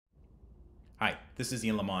Hi, this is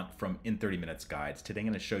Ian Lamont from In 30 Minutes Guides. Today I'm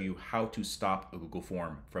going to show you how to stop a Google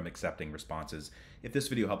form from accepting responses. If this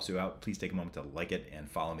video helps you out, please take a moment to like it and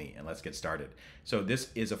follow me, and let's get started. So this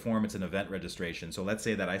is a form, it's an event registration. So let's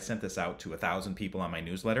say that I sent this out to 1,000 people on my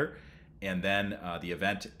newsletter, and then the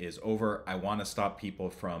event is over. I want to stop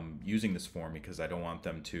people from using this form because I don't want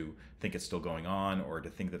them to think it's still going on or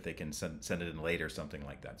to think that they can send it in late or something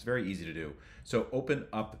like that. It's very easy to do. So open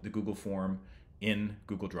up the Google form in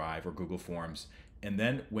Google Drive or Google Forms. And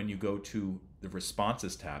then when you go to the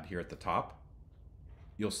Responses tab here at the top,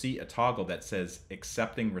 you'll see a toggle that says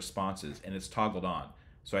Accepting Responses, and it's toggled on.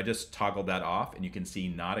 So I just toggled that off, and you can see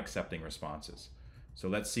Not Accepting Responses. So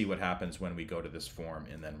let's see what happens when we go to this form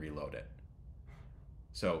and then reload it.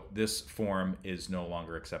 So this form is no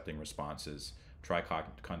longer accepting responses. Try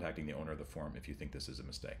contacting the owner of the form if you think this is a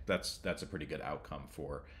mistake. That's a pretty good outcome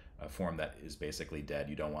for a form that is basically dead.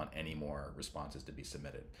 You don't want any more responses to be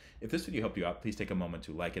submitted. If this video helped you out, please take a moment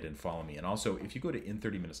to like it and follow me. And also, if you go to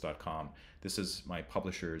in30minutes.com, this is my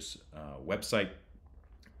publisher's website.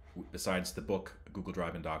 Besides the book, Google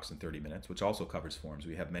Drive and Docs in 30 Minutes, which also covers forms,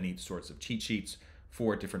 we have many sorts of cheat sheets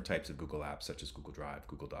for different types of Google apps, such as Google Drive,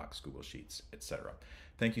 Google Docs, Google Sheets, etc.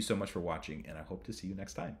 Thank you so much for watching, and I hope to see you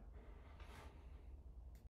next time.